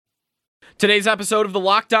Today's episode of the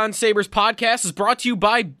Locked On Sabres podcast is brought to you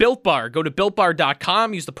by Built Bar. Go to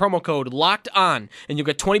BuiltBar.com, use the promo code LOCKEDON, and you'll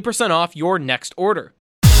get 20% off your next order.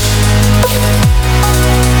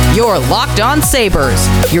 Your Locked On Sabres,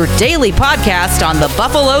 your daily podcast on the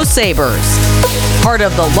Buffalo Sabres. Part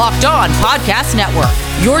of the Locked On Podcast Network,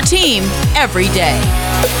 your team every day.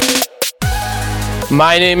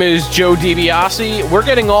 My name is Joe DiBiase. We're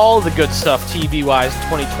getting all the good stuff TV-wise in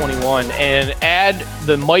 2021 and add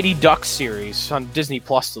the Mighty Ducks series on Disney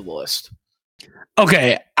Plus to the list.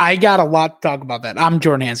 Okay, I got a lot to talk about that. I'm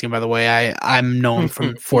Jordan Hanskin, by the way. I'm known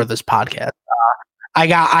for this podcast.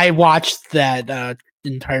 I watched that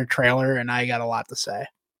entire trailer, and I got a lot to say.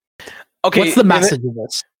 Okay, what's the message of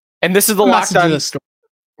this? And this is the Locked On story.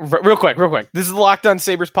 Real quick. This is the Locked On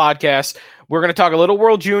Sabres podcast. We're going to talk a little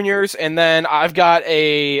World Juniors, and then I've got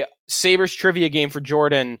a Sabres trivia game for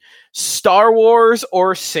Jordan. Star Wars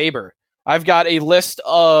or Sabre? I've got a list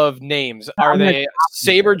of names. Are they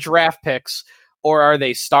Sabre draft picks, or are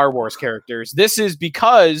they Star Wars characters? This is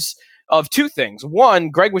because of two things. One,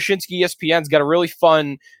 Greg Wyshynski, ESPN's got a really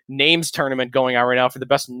fun names tournament going on right now for the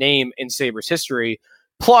best name in Sabres history.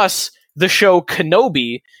 Plus, the show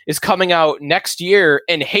Kenobi is coming out next year,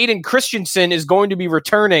 and Hayden Christensen is going to be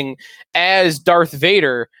returning as Darth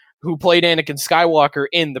Vader, who played Anakin Skywalker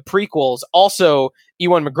in the prequels. Also,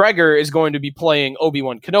 Ewan McGregor is going to be playing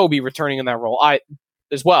Obi-Wan Kenobi, returning in that role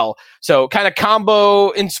as well. So kind of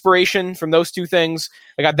combo inspiration from those two things.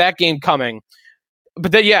 I got that game coming.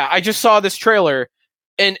 But then, yeah, I just saw this trailer,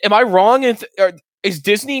 and am I wrong? Is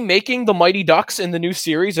Disney making the Mighty Ducks in the new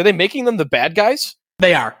series? Are they making them the bad guys?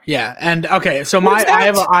 They are, yeah. And okay, so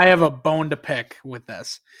I have a bone to pick with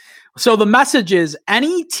this. So the message is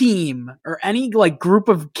any team or any like group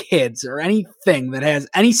of kids or anything that has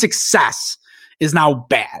any success is now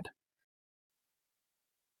bad.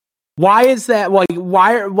 Why is that?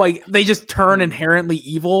 Why they just turn inherently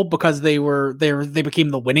evil because they became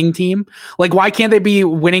the winning team? Like, why can't they be a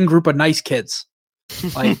winning group of nice kids?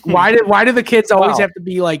 Like, why do the kids always have to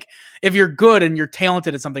be like, if you're good and you're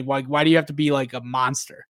talented at something, why do you have to be like a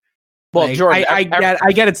monster? Well, like, Jordan,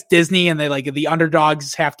 I get it's Disney and they like the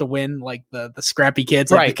underdogs have to win, like the scrappy kids,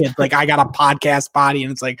 like right. The kids, like I got a podcast body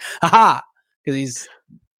and it's like, haha, because he's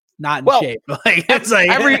not in shape. Like it's like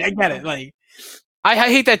I get it. Like I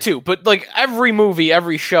hate that too, but like every movie,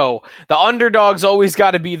 every show, the underdog's always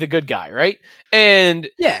got to be the good guy, right? And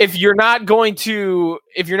if you're not going to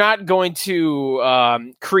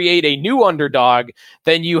create a new underdog,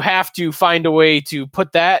 then you have to find a way to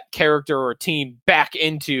put that character or team back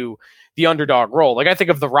into the underdog role. Like I think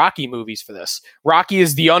of the Rocky movies for this. Rocky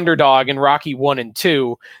is the underdog in Rocky 1 and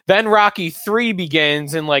 2. Then Rocky 3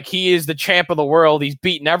 begins and like he is the champ of the world. He's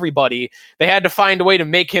beaten everybody. They had to find a way to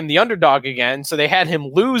make him the underdog again. So they had him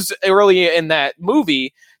lose early in that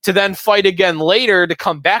movie to then fight again later to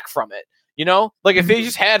come back from it. You know, like if they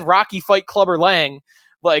just had Rocky fight Clubber Lang,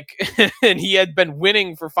 like, and he had been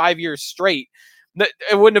winning for 5 years straight,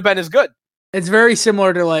 it wouldn't have been as good. It's very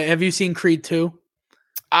similar to like, have you seen Creed 2?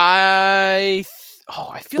 I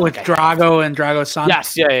feel with like Drago and Drago's son.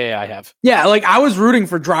 Yes, yeah, I have. Yeah, like I was rooting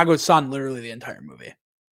for Drago's son literally the entire movie.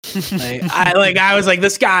 I was like,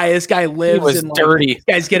 this guy lives. He was and dirty. Like, this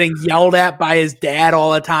guy's getting yelled at by his dad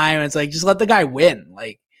all the time. And it's like, just let the guy win.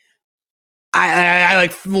 Like, I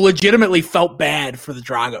like legitimately felt bad for the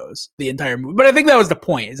Dragos the entire movie. But I think that was the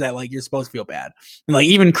point, is that like you're supposed to feel bad. And like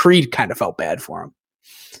even Creed kind of felt bad for him.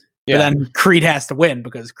 Yeah. But then Creed has to win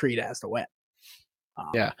because Creed has to win.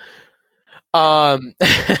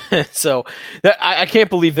 So I can't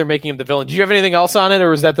believe they're making him the villain. Do you have anything else on it,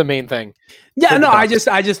 or is that the main thing? Yeah, no, I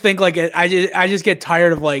just think like I just get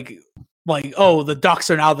tired of like oh, the Ducks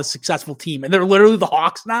are now the successful team and they're literally the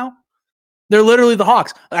Hawks now. They're literally the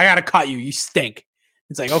Hawks. I gotta cut you. You stink.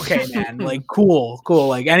 It's like, okay, man. Like, cool.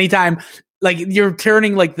 Like, anytime, like, you're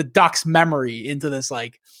turning like the Ducks' memory into this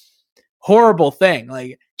like horrible thing.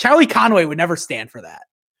 Like, Charlie Conway would never stand for that.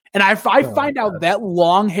 And I find out that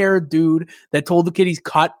long-haired dude that told the kid he's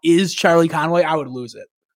cut is Charlie Conway, I would lose it.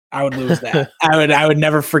 I would lose that. I would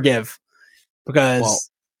never forgive,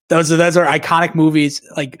 because those are iconic movies.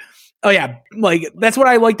 Like, oh yeah, like that's what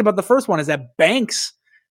I liked about the first one, is that Banks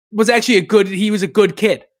was actually he was a good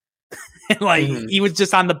kid. And like he was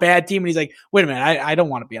just on the bad team, and he's like, wait a minute, I don't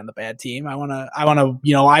want to be on the bad team. I want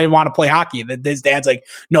to play hockey. That his dad's like,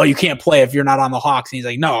 no, you can't play if you're not on the Hawks. And he's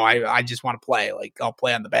like, no, I just want to play. Like, I'll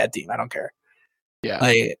play on the bad team. I don't care. Yeah.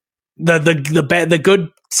 Like the good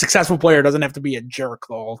successful player doesn't have to be a jerk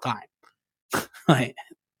the whole time. Like,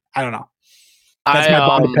 I don't know. That's my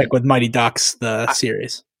bone to pick with Mighty Ducks, the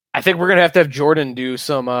series. I think we're gonna have to have Jordan do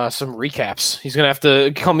some recaps. He's gonna have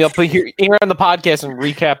to come up here on the podcast and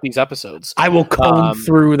recap these episodes. I will comb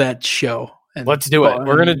through that show. Let's do it.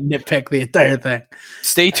 We're gonna nitpick the entire thing.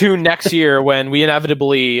 Stay tuned next year when we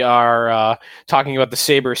inevitably are talking about the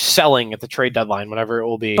Sabres selling at the trade deadline, whenever it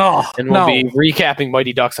will be, and we'll be recapping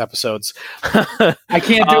Mighty Ducks episodes. I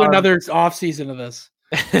can't do another off season of this.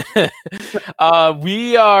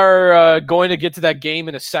 We are going to get to that game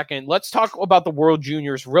in a second. Let's talk about the World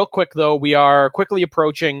Juniors real quick, though. We are quickly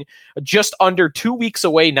approaching just under 2 weeks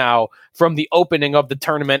away now from the opening of the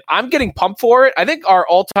tournament. I'm getting pumped for it. I think our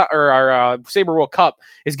Sabre World Cup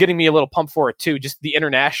is getting me a little pumped for it too. Just the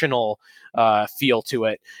international feel to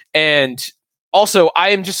it, and also,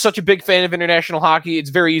 I am just such a big fan of international hockey. It's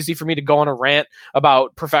very easy for me to go on a rant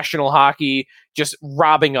about professional hockey just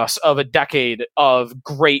robbing us of a decade of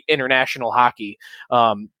great international hockey.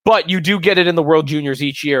 But you do get it in the World Juniors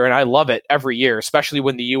each year, and I love it every year, especially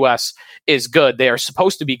when the U.S. is good. They are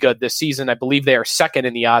supposed to be good this season. I believe they are second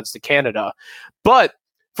in the odds to Canada. But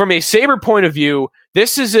from a Sabre point of view,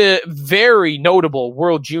 this is a very notable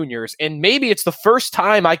World Juniors, and maybe it's the first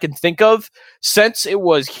time I can think of since it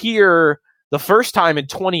was here the first time in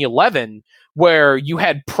 2011 where you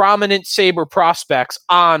had prominent Sabre prospects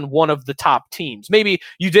on one of the top teams. Maybe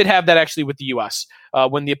you did have that actually with the U.S.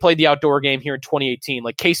 When they played the outdoor game here in 2018,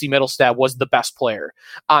 like Casey Mittelstadt was the best player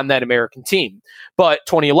on that American team. But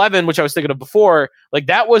 2011, which I was thinking of before, like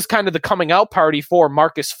that was kind of the coming out party for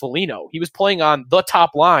Marcus Foligno. He was playing on the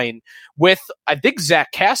top line with, I think,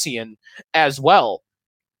 Zach Kassian as well.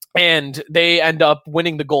 And they end up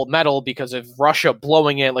winning the gold medal because of Russia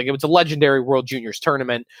blowing it. Like, it was a legendary World Juniors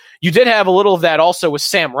tournament. You did have a little of that also with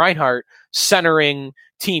Sam Reinhart centering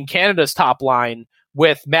Team Canada's top line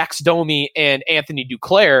with Max Domi and Anthony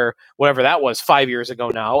Duclair, whatever that was, 5 years ago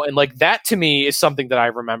now. And like that to me is something that I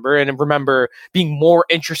remember, and I remember being more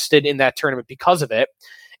interested in that tournament because of it.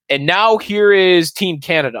 And now here is Team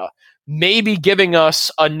Canada, maybe giving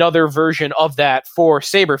us another version of that for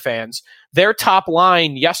Sabre fans. Their top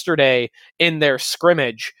line yesterday in their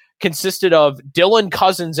scrimmage consisted of Dylan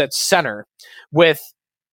Cousins at center with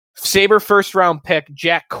Sabre first-round pick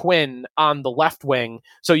Jack Quinn on the left wing.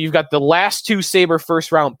 So you've got the last two Sabre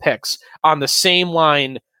first-round picks on the same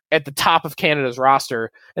line at the top of Canada's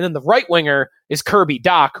roster. And then the right winger is Kirby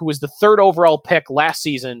Dach, who was the third overall pick last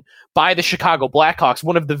season by the Chicago Blackhawks,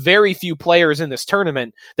 one of the very few players in this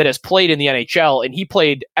tournament that has played in the NHL, and he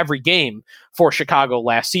played every game for Chicago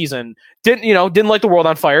last season. Didn't light the world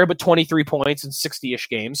on fire, but 23 points in 60-ish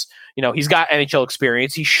games. He's got NHL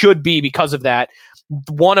experience. He should be, because of that,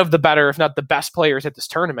 one of the better, if not the best players at this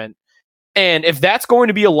tournament. And if that's going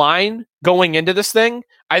to be a line going into this thing,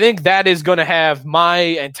 I think that is going to have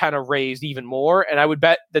my antenna raised even more. And I would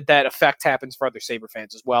bet that effect happens for other Sabre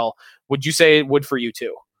fans as well. Would you say it would for you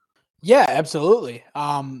too? Yeah, absolutely.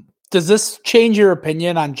 Does this change your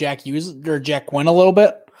opinion on Jack Hughes or Jack Quinn a little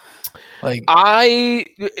bit? Like,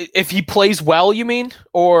 if he plays well, you mean,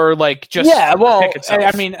 or like just I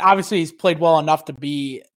mean, obviously he's played well enough to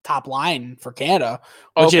be top line for Canada,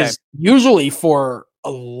 which is usually for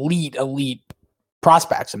elite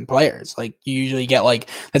prospects and players. Like, you usually get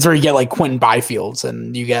that's where you get like Quentin Byfields,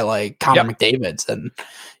 and you get like Connor McDavid's, and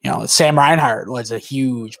Sam Reinhart was a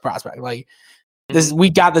huge prospect. Like this, we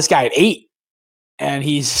got this guy at 8, and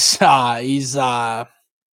he's playing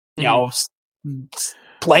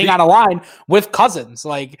on a line with Cousins.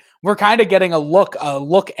 Like, we're kind of getting a look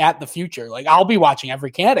at the future. Like, I'll be watching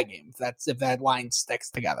every Canada game if that line sticks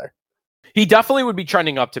together. He definitely would be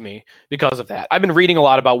trending up to me because of that. I've been reading a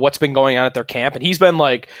lot about what's been going on at their camp, and he's been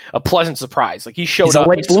like a pleasant surprise. Like, he showed up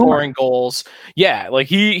scoring goals. Yeah, like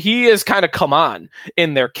he has kind of come on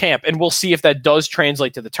in their camp, and we'll see if that does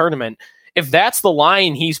translate to the tournament. If that's the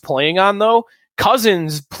line he's playing on, though,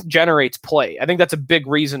 Cousins generates play. I think that's a big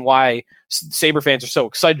reason why Sabre fans are so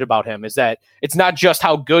excited about him, is that it's not just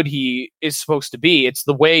how good he is supposed to be, it's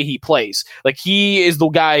the way he plays. Like, he is the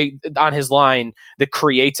guy on his line that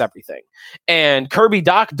creates everything. And Kirby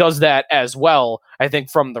Dach does that as well, I think,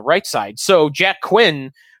 from the right side. So Jack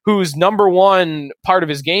Quinn, whose number one part of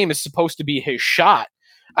his game is supposed to be his shot,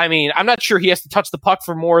 I mean, I'm not sure he has to touch the puck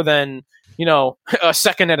for more than a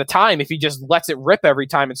second at a time if he just lets it rip every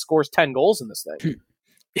time and scores 10 goals in this thing.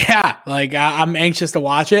 Yeah, like, I'm anxious to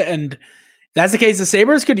watch it, and that's the case. The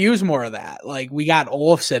Sabres could use more of that. Like, we got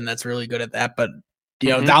Olofsson that's really good at that, but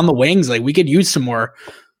down the wings, like, we could use some more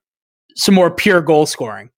pure goal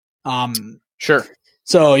scoring. Sure.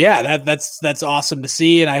 So yeah, that's awesome to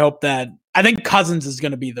see, and I think Cousins is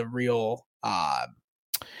going to be the real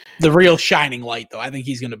shining light, though. I think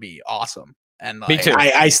he's going to be awesome. And Me like, too.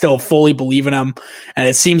 I still fully believe in him. And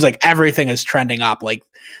it seems like everything is trending up. Like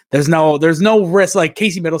there's no risk. Like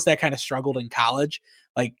Casey Middlestat kind of struggled in college.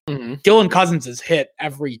 Like Dylan Cousins has hit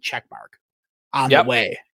every check mark on the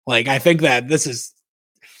way. Like I think that this is,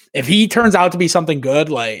 if he turns out to be something good,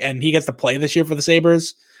 like, and he gets to play this year for the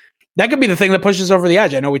Sabres, that could be the thing that pushes over the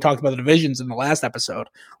edge. I know we talked about the divisions in the last episode.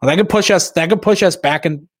 Well, that could push us back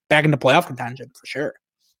into playoff contention for sure.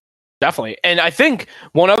 Definitely. And I think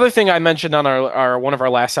one other thing I mentioned on our one of our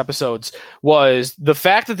last episodes was the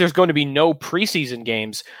fact that there's going to be no preseason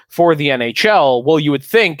games for the NHL. Well, you would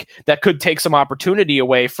think that could take some opportunity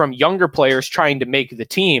away from younger players trying to make the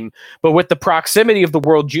team. But with the proximity of the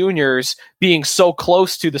World Juniors being so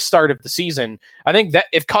close to the start of the season, I think that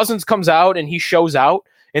if Cousins comes out and he shows out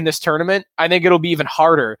in this tournament, I think it'll be even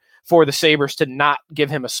harder for the Sabres to not give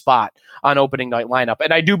him a spot on opening night lineup.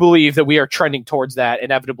 And I do believe that we are trending towards that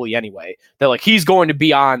inevitably anyway, that like he's going to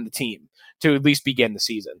be on the team to at least begin the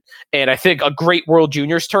season. And I think a great World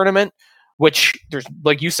Juniors tournament, which there's,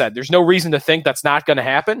 like you said, there's no reason to think that's not going to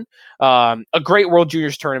happen. A great World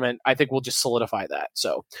Juniors tournament, I think will just solidify that.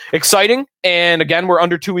 So exciting. And again, we're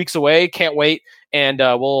under 2 weeks away. Can't wait. And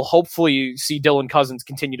we'll hopefully see Dylan Cousins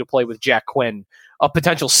continue to play with Jack Quinn, a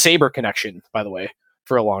potential Sabre connection, by the way,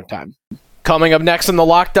 for a long time. Coming up next on the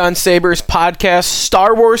Locked On Sabres podcast,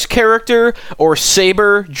 Star Wars character or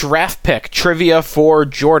Sabre draft pick trivia for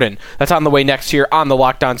Jordan. That's on the way next here on the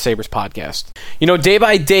Locked On Sabres podcast. You know, day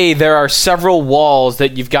by day, there are several walls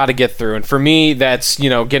that you've got to get through. And for me, that's, you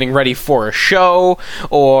know, getting ready for a show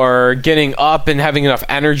or getting up and having enough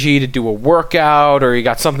energy to do a workout, or you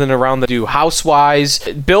got something around to do house-wise.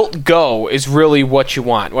 Built Go is really what you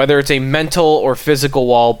want. Whether it's a mental or physical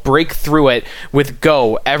wall, break through it with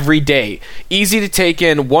Go every day. Easy to take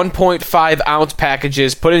in 1.5 ounce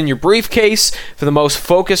packages. Put it in your briefcase for the most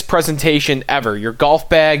focused presentation ever. Your golf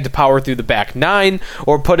bag to power through the back nine,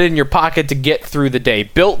 or put it in your pocket to get through the day.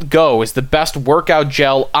 Built Go is the best workout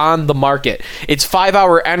gel on the market. It's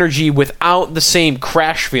 5-hour energy without the same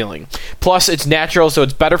crash feeling. Plus, it's natural, so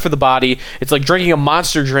it's better for the body. It's like drinking a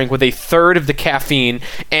Monster drink with a third of the caffeine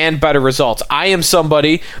and better results. I am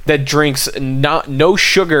somebody that drinks no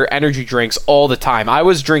sugar energy drinks all the time. I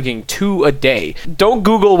was drinking 2 a day. Don't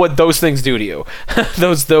Google what those things do to you.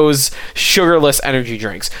 those sugarless energy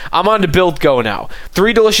drinks. I'm on to Built Go now.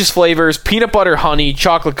 3 delicious flavors: peanut butter honey,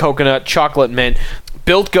 chocolate coconut, chocolate mint.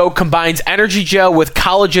 Built Go combines energy gel with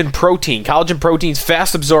collagen protein. Collagen protein's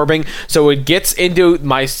fast absorbing, so it gets into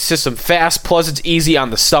my system fast, plus it's easy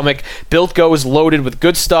on the stomach. Built Go is loaded with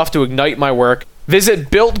good stuff to ignite my work. Visit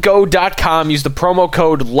BuiltGo.com, use the promo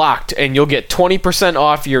code LOCKED, and you'll get 20%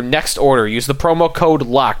 off your next order. Use the promo code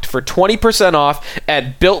LOCKED for 20% off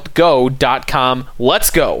at BuiltGo.com. Let's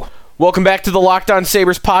go. Welcome back to the Locked On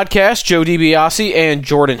Sabres podcast. Joe DiBiase and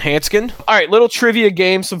Jordan Hanskin. All right, little trivia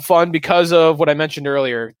game, some fun because of what I mentioned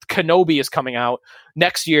earlier. Kenobi is coming out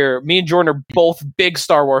next year. Me and Jordan are both big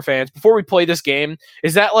Star Wars fans. Before we play this game,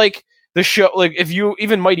 is that like the show, like if you,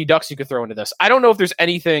 even Mighty Ducks you could throw into this. I don't know if there's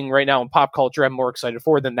anything right now in pop culture I'm more excited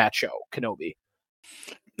for than that show, Kenobi.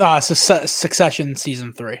 Succession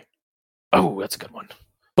season 3. Oh, that's a good one.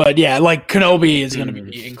 But yeah, like Kenobi is going to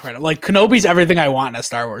be incredible. Like Kenobi's everything I want in a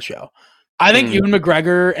Star Wars show. I think Ewan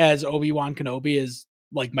McGregor as Obi-Wan Kenobi is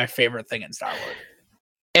like my favorite thing in Star Wars.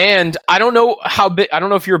 And I don't know how big. I don't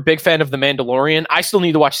know if you're a big fan of The Mandalorian. I still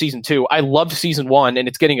need to watch season 2. I loved season 1, and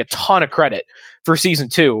it's getting a ton of credit for season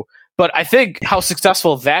 2. But I think how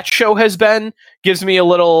successful that show has been gives me a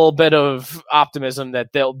little bit of optimism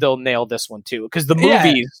that they'll nail this one too. Because the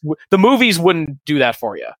movies wouldn't do that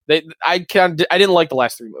for you. I didn't like the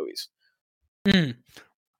last 3 movies.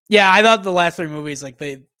 Yeah, I thought the last 3 movies, like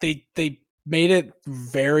they made it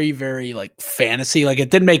very, very like fantasy. Like it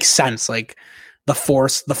didn't make sense. Like the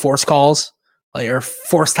force calls, like, or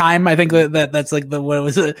force time. I think that's like what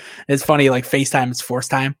was it? It's funny, like FaceTime is force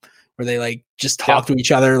time, where they like just talk to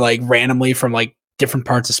each other like randomly from like different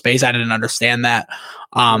parts of space. I didn't understand that.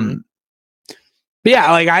 But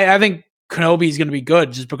yeah, like I think Kenobi is going to be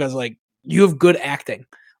good just because like you have good acting.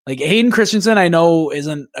 Like Hayden Christensen, I know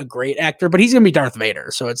isn't a great actor, but he's going to be Darth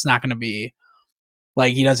Vader. So it's not going to be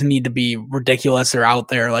like, he doesn't need to be ridiculous or out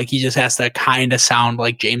there. Like he just has to kind of sound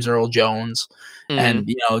like James Earl Jones and,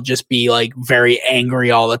 you know, just be like very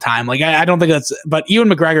angry all the time. Like I don't think that's, but Ewan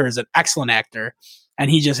McGregor is an excellent actor. And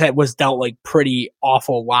he just was dealt like pretty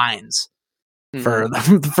awful lines for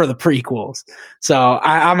the prequels. So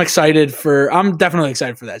I'm definitely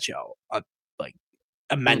excited for that show, like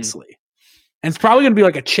immensely. And it's probably going to be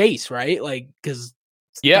like a chase, right? Like, because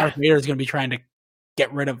Darth Vader is going to be trying to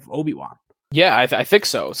get rid of Obi-Wan. Yeah, I think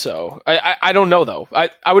so. So I don't know though.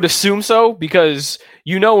 I would assume so because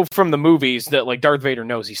from the movies that like Darth Vader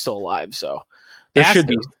knows he's still alive. So there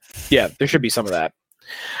should be some of that.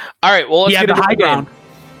 All right, well let's get into the game.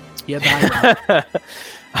 He had the high ground.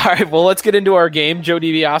 All right, well let's get into our game. Joe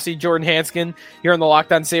DiBiase, Jordan Hanskin here on the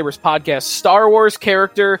Locked On Sabres podcast. Star Wars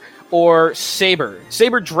character or Saber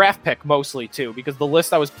draft pick mostly too, because the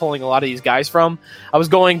list I was pulling a lot of these guys from, I was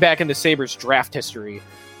going back into Sabres draft history.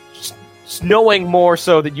 Knowing more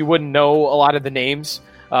so that you wouldn't know a lot of the names,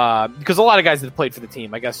 because a lot of guys that played for the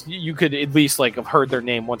team, I guess you could at least like have heard their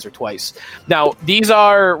name once or twice. Now these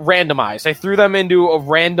are randomized. I threw them into a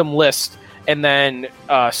random list and then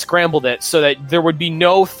scrambled it so that there would be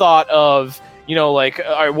no thought of all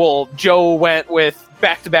right, well Joe went with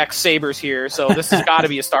back-to-back Sabres here, so this has got to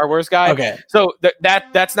be a Star Wars guy. Okay, so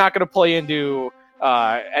that's not going to play into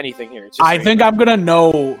anything here. I think I'm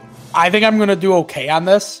gonna do okay on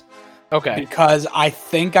this. Okay. Because I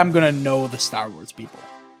think I'm going to know the Star Wars people.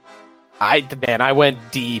 I went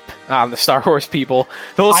deep on the Star Wars people.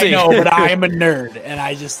 We'll see. I know, but I am a nerd, and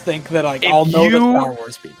I just think that I'll know the Star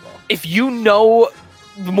Wars people. If you know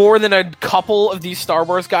more than a couple of these Star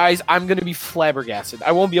Wars guys, I'm going to be flabbergasted.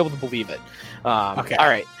 I won't be able to believe it. Okay. All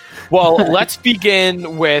right. Well, let's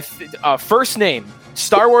begin with first name,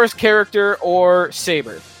 Star Wars character or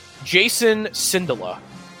Saber. Jason Syndulla.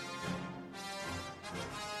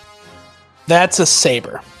 That's a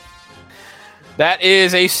Saber. That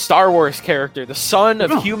is a Star Wars character, the son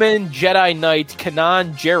of human Jedi Knight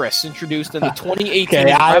Kanan Jarrus, introduced in the 2018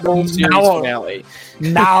 Rebel series finale.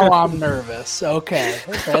 Now I'm nervous. Okay.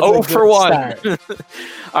 Oh for 1.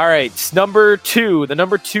 All right. Number 2. The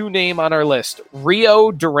number 2 name on our list,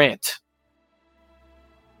 Rio Durant.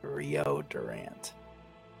 Rio Durant.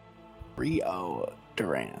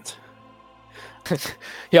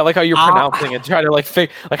 Yeah, like how you're pronouncing it. Try to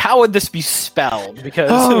figure how would this be spelled?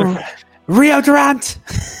 Because Rio Durant.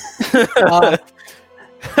 You're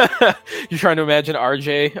trying to imagine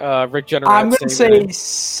RJ, Rick General. I'm going to say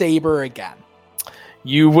Saber again.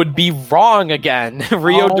 You would be wrong again.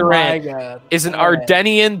 Rio Durant is an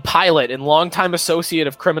Ardennian pilot and longtime associate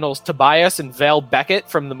of criminals Tobias and Val Beckett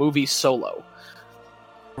from the movie Solo.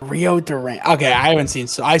 Rio Durant. Okay, I haven't seen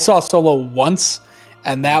I saw Solo once.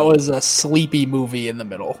 And that was a sleepy movie in the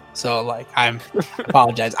middle. So, I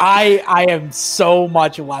apologize. I am so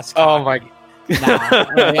much less cocky now.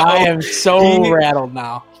 I am so rattled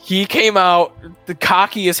now. He came out the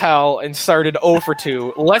cocky as hell and started 0 for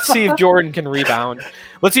 2. Let's see if Jordan can rebound.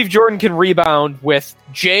 Let's see if Jordan can rebound with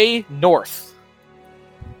Jay North.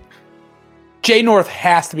 Jay North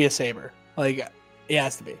has to be a Saber. It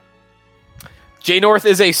has to be. Jay North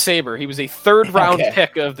is a Saber. He was a third-round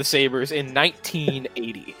pick of the Sabres in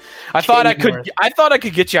 1980. I thought I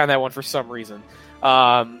could get you on that one for some reason.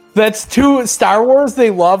 That's too Star Wars. They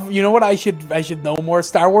love. You know what? I should know more.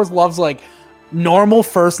 Star Wars loves normal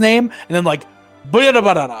first name and then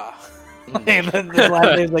ba-da-ba-da-da.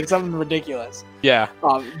 It's something ridiculous. Yeah.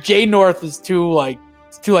 Jay North is too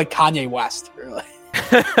Kanye West. Really.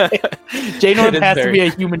 Jay North has to be a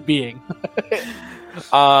human being.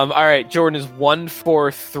 All right, Jordan is 1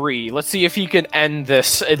 for 3. Let's see if he can end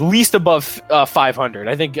this at least above 500.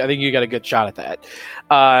 I think you got a good shot at that.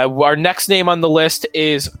 Our next name on the list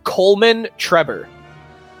is Coleman Trebor.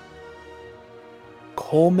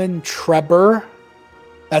 Coleman Trebor?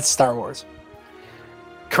 That's Star Wars.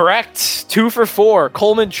 Correct. 2 for 4.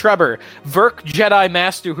 Coleman Trebor, Verk Jedi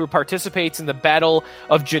Master who participates in the Battle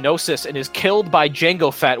of Geonosis and is killed by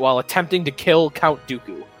Jango Fett while attempting to kill Count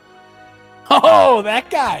Dooku. Oh, that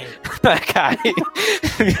guy! That guy.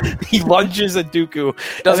 He lunges at Dooku.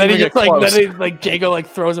 Doesn't even get close. Then Jango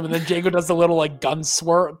throws him, and then Jango does the little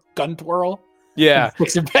gun twirl. Yeah,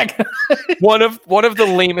 puts him back. one of the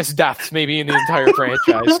lamest deaths maybe in the entire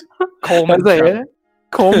franchise. Coleman Trebor.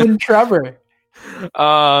 Coleman Trebor.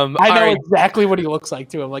 I know right. exactly what he looks like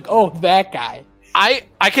too. I'm like, oh, that guy. I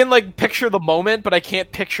can picture the moment, but I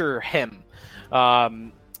can't picture him.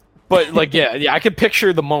 But I can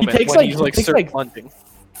picture the moment when he's lunging.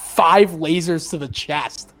 5 lasers to the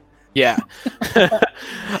chest. Yeah.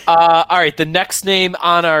 All right. The next name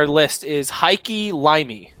on our list is Heike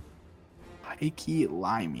Limey. Heike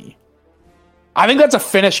Limey. I think that's a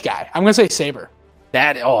Finnish guy. I'm gonna say Saber.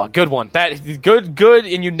 Good one. That good,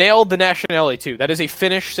 and you nailed the nationality too. That is a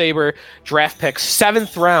Finnish Saber draft pick,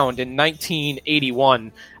 7th round in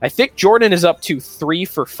 1981. I think Jordan is up to 3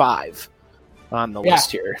 for 5 on the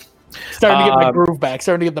list here. Starting to get my groove back.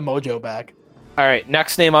 Starting to get the mojo back. All right,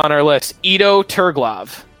 next name on our list, Ido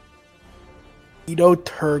Turglov. Ido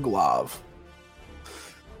Turglov.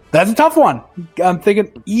 That's a tough one. I'm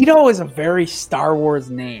thinking Ido is a very Star Wars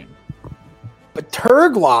name. But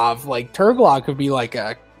Turglov could be like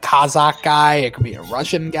a Kazakh guy. It could be a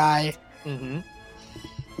Russian guy. Mm-hmm.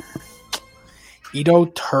 Ido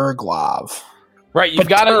Turglov. Right, you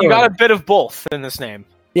got a bit of both in this name.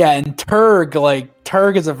 Yeah, and Turg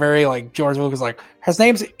is a very like George Lucas like his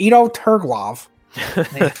name's Ido Turglov.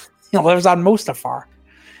 He lives on Mustafar.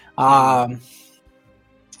 I'm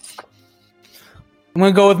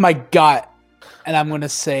gonna go with my gut, and I'm gonna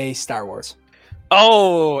say Star Wars.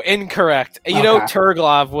 Oh, incorrect. Okay.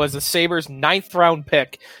 Turglov was the Sabres' 9th round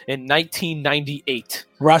pick in 1998.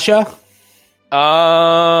 Russia.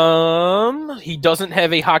 He doesn't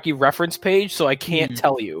have a hockey reference page, so I can't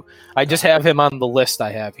tell you. I just have him on the list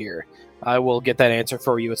I have here. I will get that answer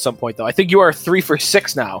for you at some point, though. I think you are 3 for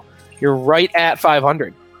 6 now. You're right at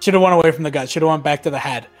 500. Should have went away from the gut. Should have went back to the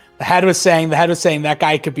head. The head was saying that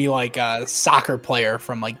guy could be like a soccer player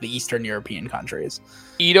from like the Eastern European countries.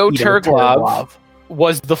 Ido Turglov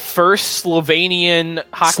was the first Slovenian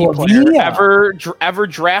hockey player ever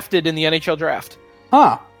drafted in the NHL draft.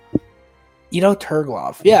 Huh. Ido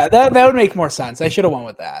Turglov. Yeah, that would make more sense. I should have went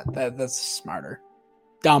with that. That's smarter.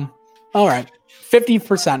 Dumb. All right.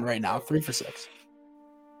 50% right now. 3 for 6.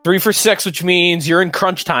 3 for 6, which means you're in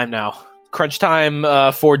crunch time now. Crunch time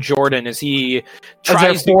for Jordan as he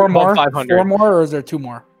tries to go 500. 4 more, or is there 2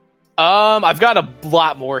 more? I've got a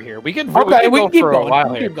lot more here. We can go keep for going. a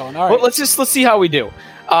while here. Keep going. All right. Let's see how we do.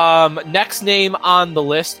 Next name on the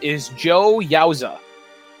list is Joe Yauza.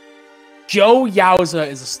 Joe Yauza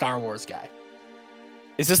is a Star Wars guy.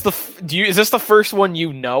 Is this the first one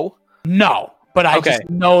you know? No, but I just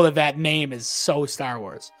know that name is so Star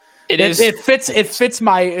Wars. It is. It fits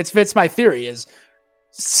my theory. Is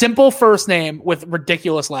simple first name with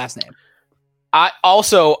ridiculous last name. I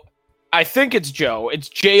think it's Joe. It's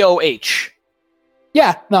Joh.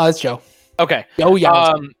 Yeah, no, it's Joe. Okay. Joe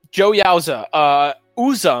Yauza. Joe Yauza.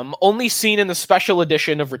 Uzum, only seen in the special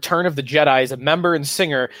edition of Return of the Jedi, is a member and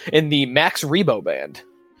singer in the Max Rebo Band.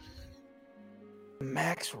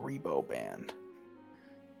 Max Rebo Band.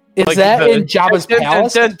 Is that in Jabba's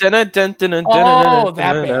palace? Oh,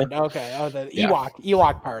 that band. Okay. Oh, the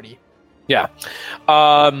Ewok party. Yeah.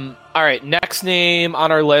 All right. Next name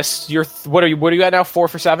on our list. What are you at now? 4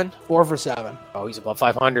 for 7. 4 for 7. Oh, he's above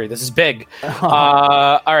 500. This is big.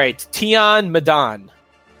 All right. Tian Madan.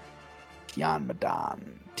 Tian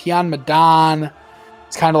Madan.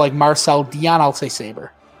 It's kind of like Marcel Dion. I'll say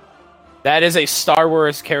Saber. That is a Star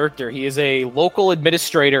Wars character. He is a local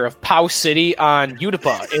administrator of Pow City on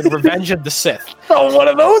Utapau in Revenge of the Sith. Oh, one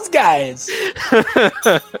of those guys. What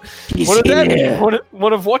does that mean?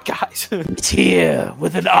 One of what guys? He's here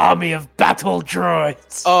with an army of battle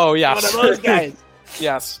droids. Oh, yes. One of those guys.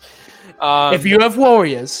 Yes. If you have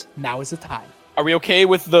warriors, now is the time. Are we okay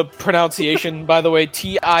with the pronunciation, by the way?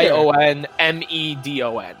 Tionmedon.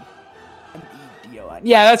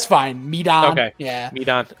 Yeah, that's fine. Medon. Okay. Yeah.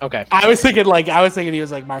 Medon. Okay. I was thinking he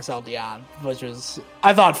was like Marcel Dion, which was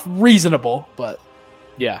I thought reasonable, but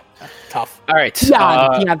yeah, tough. All right.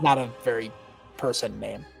 Dion's not a very person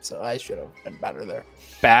name, so I should have been better there.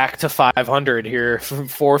 Back to 500 here.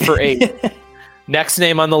 4 for 8. Next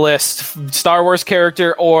name on the list: Star Wars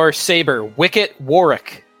character or Saber. Wicket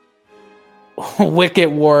Warwick. Wicket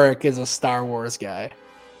Warwick is a Star Wars guy.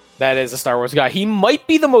 That is a Star Wars guy. He might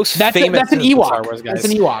be the most famous that's an Ewok. Star Wars guys.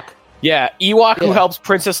 That's an Ewok. Yeah, Ewok who helps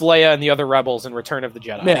Princess Leia and the other rebels in Return of the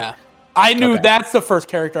Jedi. Yeah. I knew that's the first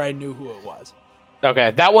character I knew who it was.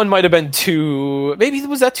 Okay, that one might have been too. Maybe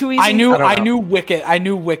was that too easy? I knew Wicket. I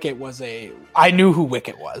knew Wicket was I knew who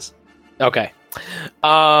Wicket was. Okay.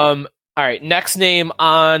 All right. Next name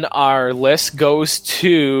on our list goes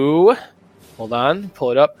to. Hold on.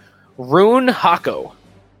 Pull it up. Rune Hako.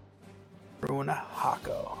 Rune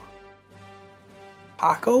Hako.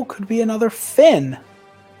 Hako could be another Finn.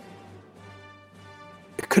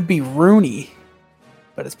 It could be Rooney,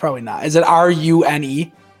 but it's probably not. Is it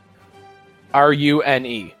Rune?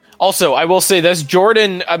 Rune. Also, I will say this: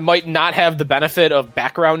 Jordan might not have the benefit of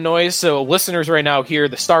background noise, so listeners right now hear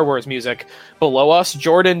the Star Wars music below us.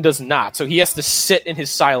 Jordan does not, so he has to sit in his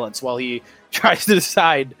silence while he tries to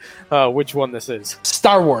decide which one this is.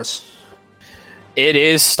 Star Wars. It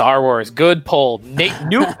is Star Wars. Good pull.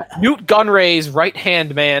 Newt Gunray's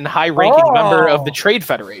right-hand man, high-ranking member of the Trade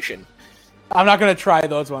Federation. I'm not going to try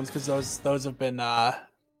those ones because those have been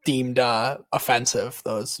deemed offensive,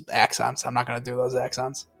 those accents. I'm not going to do those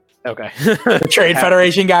accents. Okay. The Trade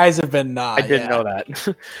Federation guys have been... I didn't know that.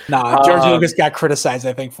 George Lucas got criticized,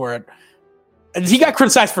 I think, for it. And he got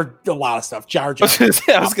criticized for a lot of stuff. Jar Jar.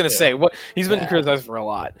 I was going to say, he's been criticized for a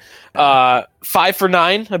lot. 5 for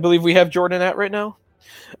 9, I believe we have Jordan at right now.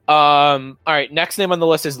 All right, next name on the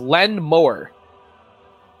list is Len Moore.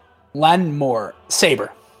 Len Moore.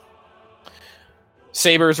 Saber.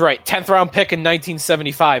 Saber's right. 10th round pick in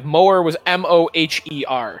 1975. Moher was Moher.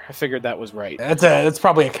 I figured that was right. That's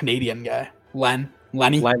probably a Canadian guy. Lenny.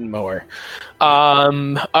 Len Moher. All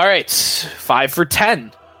right. 5 for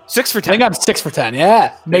 10. 6 for 10. I think I'm 6 for 10.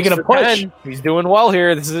 Yeah. Making a push. 10. He's doing well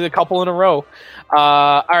here. This is a couple in a row.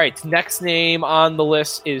 All right. Next name on the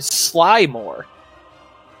list is Sly Moore.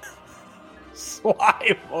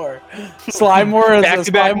 Sly Moore. Sly Moore is a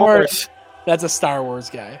Sly Moore. That's a Star Wars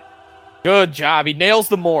guy. Good job. He nails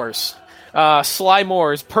the Moors. Sly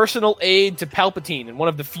Moore is personal aide to Palpatine, and one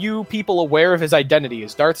of the few people aware of his identity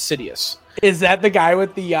is Darth Sidious. Is that the guy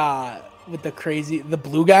with the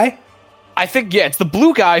blue guy? I think, yeah, it's the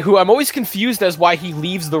blue guy who I'm always confused as why he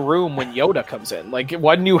leaves the room when Yoda comes in. Like,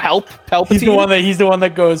 why didn't you help Palpatine? He's the one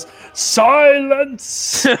that goes,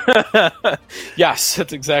 silence! Yes,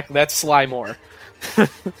 that's Sly Moore.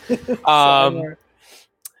 Sly Moore.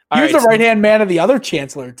 He was the right-hand man of the other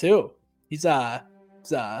Chancellor, too. He's just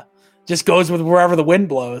goes with wherever the wind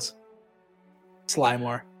blows. Sly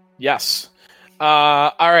Moore. Yes.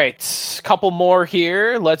 All right. Couple more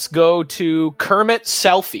here. Let's go to Kermit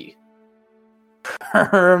Selfie.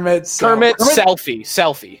 Kermit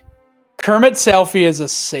Selfie. Kermit Selfie is a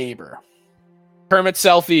Saber. Kermit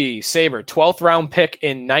Selfie, Saber. 12th round pick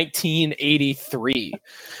in 1983.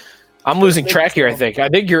 I'm losing track here, I think. I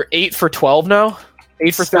think you're 8 for 12 now.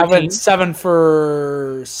 8 for 13? 7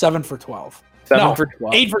 for 12. 7 for 12.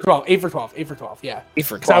 8 for 12. 8 for 12. Yeah. 8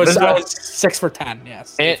 for 12. I was 6 for 10.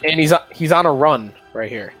 Yes. And he's on a run right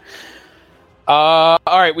here. All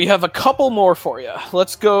right, we have a couple more for you.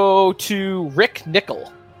 Let's go to Rick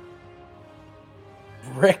Nickel.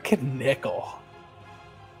 Rick Nickel.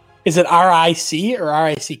 Is it R-I-C or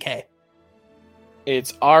R-I-C-K?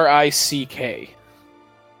 It's R-I-C-K.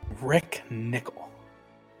 Rick Nickel.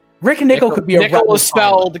 Rick Nickel could be a Nickel is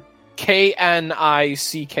spelled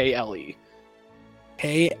K-N-I-C-K-L-E.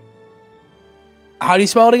 How do you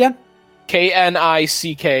spell it again?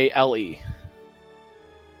 K-N-I-C-K-L-E.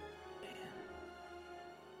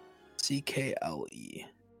 C-K-L-E.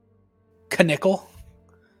 Knickel?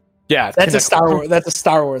 Yeah, that's a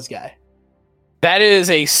Star Wars guy. That is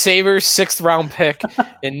a Sabres 6th round pick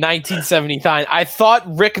in 1979. I thought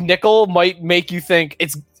Rick Nickel might make you think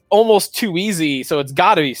it's almost too easy, so it's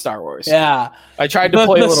got to be Star Wars. Yeah, I tried to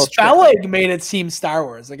play a little. The spelling made it seem Star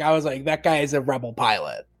Wars. Like I was like, that guy is a Rebel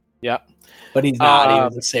pilot. Yeah, but he's not. He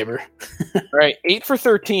was a Saber. All right, 8 for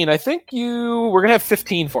 13. I think we're gonna have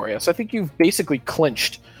 15 for you. So I think you've basically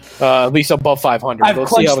clinched at least above 500. I've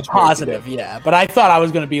clinched positive, yeah. But I thought I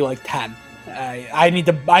was gonna be like 10. I need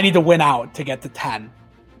to win out to get to 10.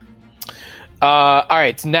 All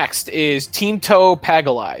right, next is Teemto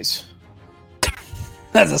Pagalize.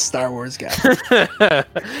 That's a Star Wars guy.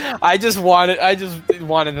 I just wanted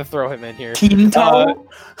to throw him in here. Teemto?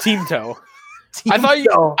 Teemto. I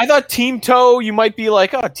thought Teemto, you might be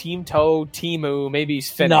like, oh, Teemto, Timu, maybe he's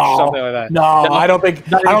Finnish, something like that. No, I don't think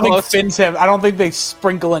Finns have. I don't think they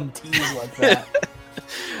sprinkle in T's like that.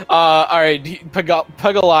 All right,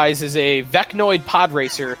 Pagalize is a Vecnoid pod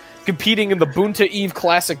racer competing in the Boonta Eve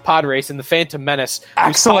Classic pod race in the Phantom Menace.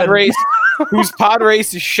 Excellent. Whose pod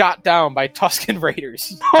race is shot down by Tusken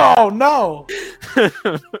Raiders. Oh no!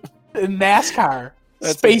 NASCAR,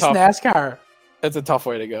 NASCAR. That's a tough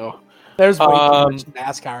way to go. There's way too much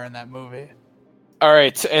NASCAR in that movie. All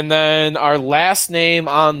right, and then our last name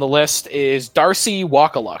on the list is Darcy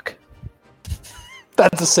Walkaluck.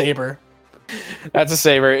 That's a Saber. That's a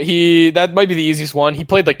Saber. That might be the easiest one. He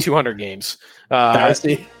played like 200 games.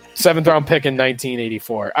 Darcy. 7th round pick in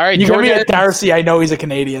 1984. All right, you Jordan, give me a Darcy. I know he's a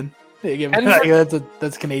Canadian.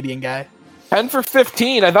 That's a Canadian guy. 10 for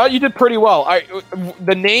 15. I thought you did pretty well. All right,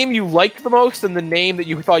 the name you liked the most and the name that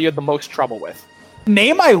you thought you had the most trouble with.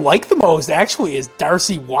 Name I like the most actually is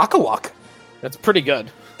Darcy Walkaluck. That's pretty good.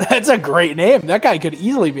 That's a great name. That guy could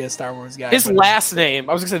easily be a Star Wars guy. His last name,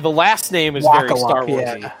 I was gonna say, the last name is very Star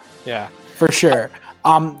Warsy. Yeah, for sure.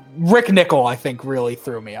 Rick Nickel, I think, really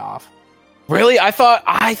threw me off. Really? I thought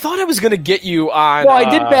I was gonna get you on. Well, I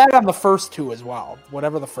did bad on the first two as well.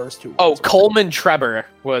 Whatever the first two. Oh, Coleman Trebor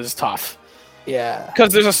was tough. Yeah,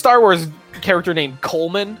 because there's a Star Wars character named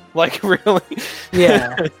Coleman. Like really?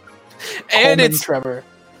 Yeah. And Coleman Trebor.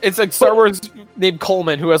 It's like Star Wars named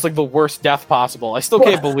Coleman who has like the worst death possible. I still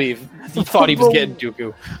can't believe he thought he was getting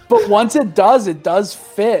Dooku. But once it does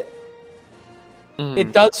fit.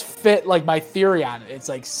 It does fit like my theory on it. It's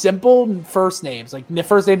like simple first names, like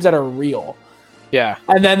first names that are real. Yeah.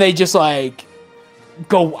 And then they just like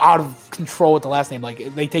go out of control with the last name.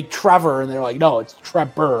 Like they take Trevor and they're like, no, it's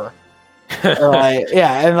Trebor.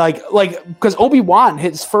 Yeah, and because Obi-Wan,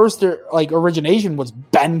 his first origination was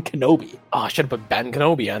Ben Kenobi. Oh, I should have put Ben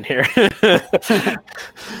Kenobi on here.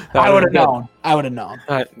 I would have known. I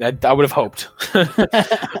would have hoped.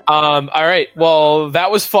 All right. Well, that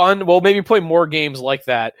was fun. We'll maybe play more games like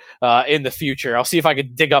that in the future. I'll see if I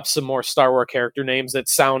could dig up some more Star Wars character names that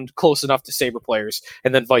sound close enough to Saber players,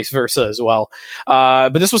 and then vice versa as well.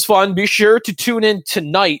 But this was fun. Be sure to tune in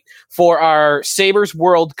tonight for our Sabres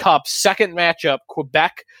World Cup second matchup,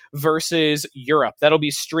 Quebec versus Europe. That'll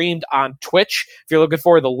be streamed on Twitch. If you're looking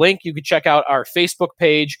for the link, you can check out our Facebook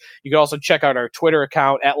page. You can also check out our Twitter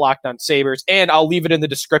account at Locked On Sabres, and I'll leave it in the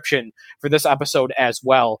description for this episode as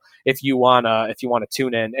well if you wanna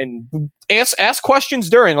tune in and ask questions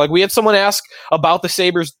during. Like, we had someone ask about the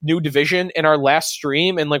Sabres' new division in our last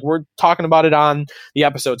stream, and we're talking about it on the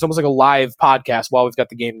episode. It's almost like a live podcast while we've got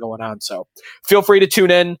the game going on. So feel free to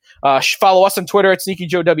tune in. Follow us on Twitter at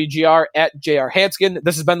SneakyJoeWGR, at JR Hanskin.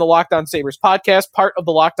 This has been the Locked On Sabres podcast, part of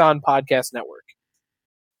the Locked On Podcast Network.